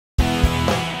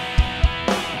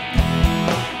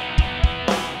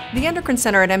The Endocrine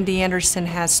Center at MD Anderson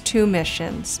has two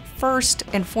missions. First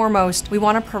and foremost, we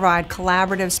want to provide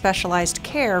collaborative specialized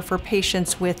care for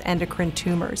patients with endocrine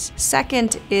tumors.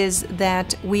 Second is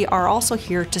that we are also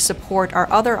here to support our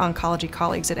other oncology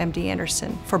colleagues at MD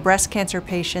Anderson. For breast cancer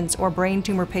patients or brain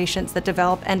tumor patients that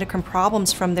develop endocrine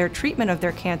problems from their treatment of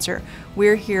their cancer,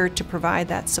 we're here to provide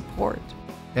that support.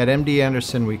 At MD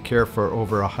Anderson, we care for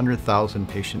over 100,000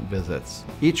 patient visits.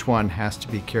 Each one has to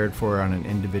be cared for on an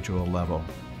individual level.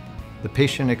 The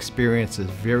patient experience is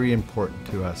very important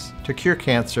to us. To cure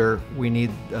cancer, we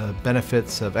need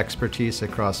benefits of expertise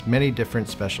across many different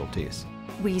specialties.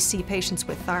 We see patients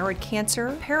with thyroid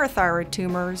cancer, parathyroid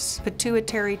tumors,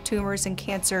 pituitary tumors and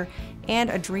cancer,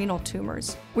 and adrenal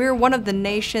tumors. We're one of the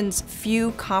nation's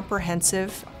few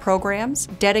comprehensive programs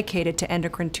dedicated to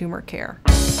endocrine tumor care.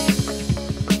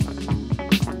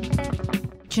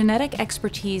 Genetic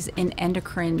expertise in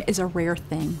endocrine is a rare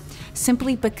thing,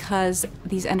 simply because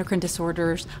these endocrine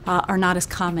disorders are not as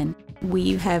common.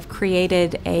 We have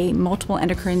created a multiple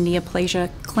endocrine neoplasia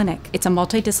clinic. It's a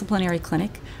multidisciplinary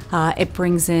clinic. It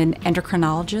brings in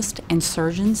endocrinologists and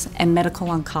surgeons and medical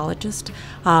oncologists.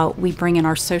 We bring in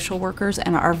our social workers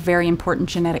and our very important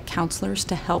genetic counselors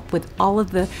to help with all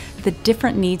of the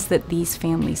different needs that these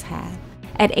families have.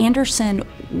 At Anderson,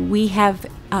 we have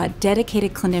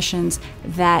dedicated clinicians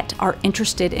that are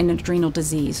interested in adrenal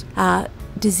disease.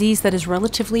 Disease that is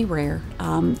relatively rare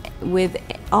with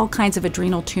all kinds of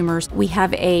adrenal tumors. We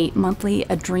have a monthly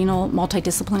adrenal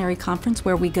multidisciplinary conference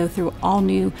where we go through all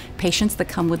new patients that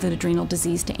come with an adrenal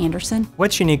disease to Anderson.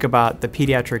 What's unique about the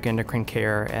pediatric endocrine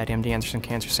care at MD Anderson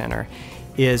Cancer Center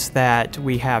is that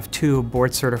we have two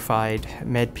board-certified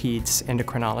med-peds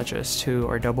endocrinologists who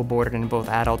are double-boarded in both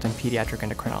adult and pediatric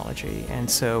endocrinology.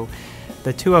 And so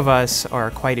the two of us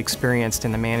are quite experienced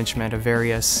in the management of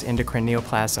various endocrine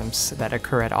neoplasms that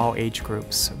occur at all age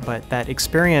groups. But that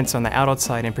experience on the adult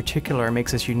side in particular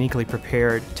makes us uniquely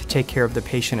prepared to take care of the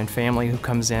patient and family who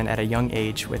comes in at a young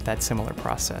age with that similar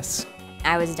process.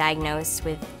 I was diagnosed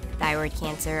with thyroid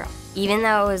cancer. Even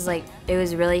though it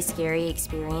was a really scary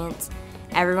experience,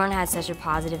 everyone had such a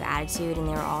positive attitude and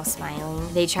they were all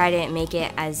smiling. They try to make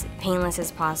it as painless as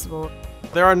possible.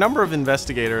 There are a number of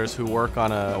investigators who work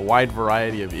on a wide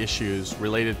variety of issues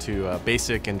related to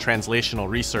basic and translational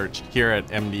research here at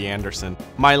MD Anderson.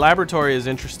 My laboratory is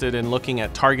interested in looking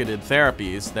at targeted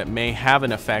therapies that may have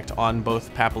an effect on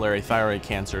both papillary thyroid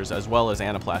cancers as well as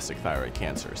anaplastic thyroid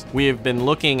cancers. We have been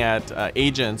looking at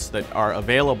agents that are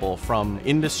available from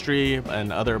industry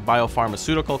and other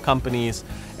biopharmaceutical companies,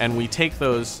 and we take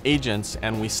those agents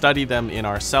and we study them in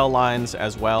our cell lines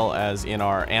as well as in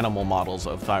our animal models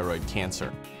of thyroid cancer.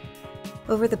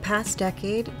 Over the past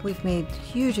decade, we've made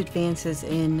huge advances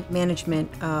in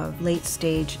management of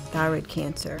late-stage thyroid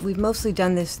cancer. We've mostly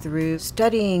done this through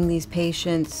studying these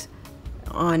patients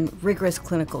on rigorous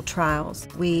clinical trials.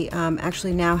 We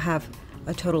actually now have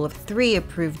a total of 3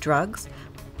 approved drugs,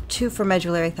 2 for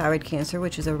medullary thyroid cancer,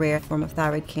 which is a rare form of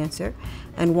thyroid cancer,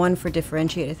 and 1 for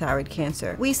differentiated thyroid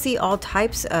cancer. We see all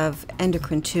types of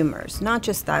endocrine tumors, not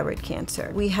just thyroid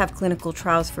cancer. We have clinical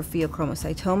trials for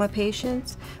pheochromocytoma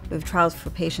patients. We have trials for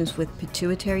patients with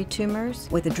pituitary tumors,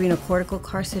 with adrenocortical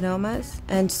carcinomas.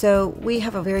 And so we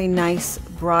have a very nice,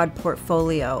 broad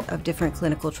portfolio of different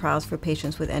clinical trials for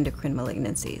patients with endocrine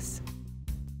malignancies.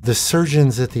 The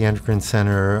surgeons at the Endocrine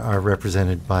Center are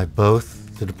represented by both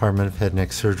the Department of Head and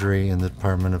Neck Surgery and the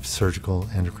Department of Surgical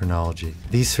Endocrinology.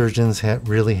 These surgeons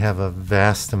really have a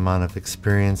vast amount of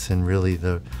experience in really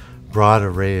the broad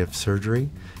array of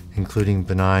surgery, including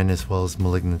benign as well as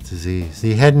malignant disease.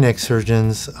 The head and neck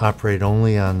surgeons operate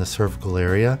only on the cervical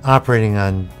area, operating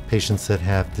on patients that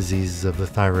have diseases of the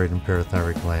thyroid and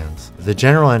parathyroid glands. The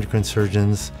general endocrine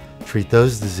surgeons treat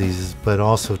those diseases, but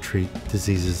also treat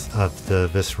diseases of the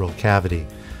visceral cavity,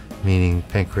 meaning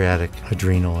pancreatic,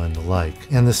 adrenal, and the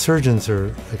like. And the surgeons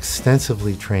are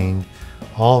extensively trained.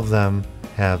 All of them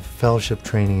have fellowship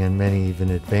training and many even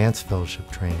advanced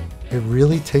fellowship training. It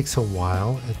really takes a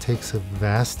while. It takes a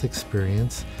vast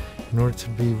experience in order to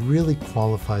be really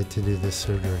qualified to do this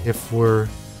surgery. If we're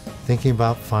thinking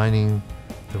about finding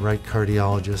the right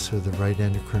cardiologist or the right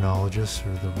endocrinologist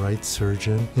or the right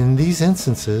surgeon, in these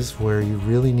instances where you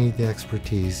really need the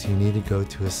expertise, you need to go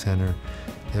to a center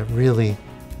that really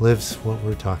lives what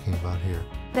we're talking about here.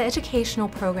 The educational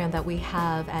program that we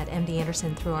have at MD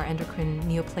Anderson through our endocrine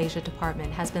neoplasia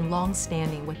department has been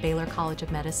long-standing with Baylor College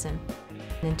of Medicine.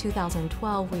 In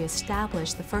 2012, we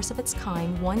established the first of its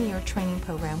kind one-year training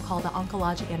program called the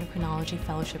Oncologic Endocrinology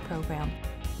Fellowship Program.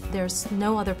 There's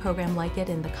no other program like it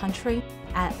in the country.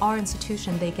 At our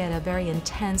institution, they get a very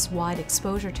intense, wide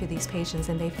exposure to these patients,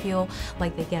 and they feel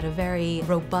like they get a very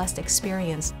robust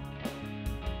experience.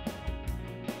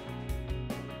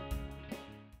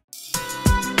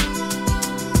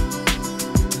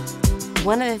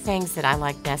 One of the things that I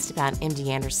like best about MD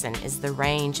Anderson is the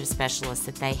range of specialists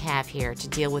that they have here to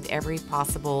deal with every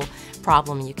possible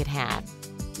problem you could have.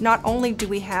 Not only do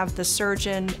we have the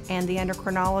surgeon and the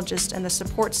endocrinologist and the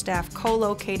support staff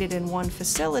co-located in one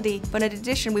facility, but in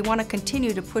addition, we want to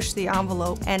continue to push the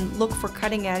envelope and look for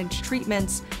cutting-edge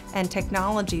treatments and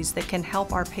technologies that can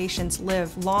help our patients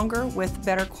live longer with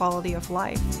better quality of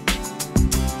life.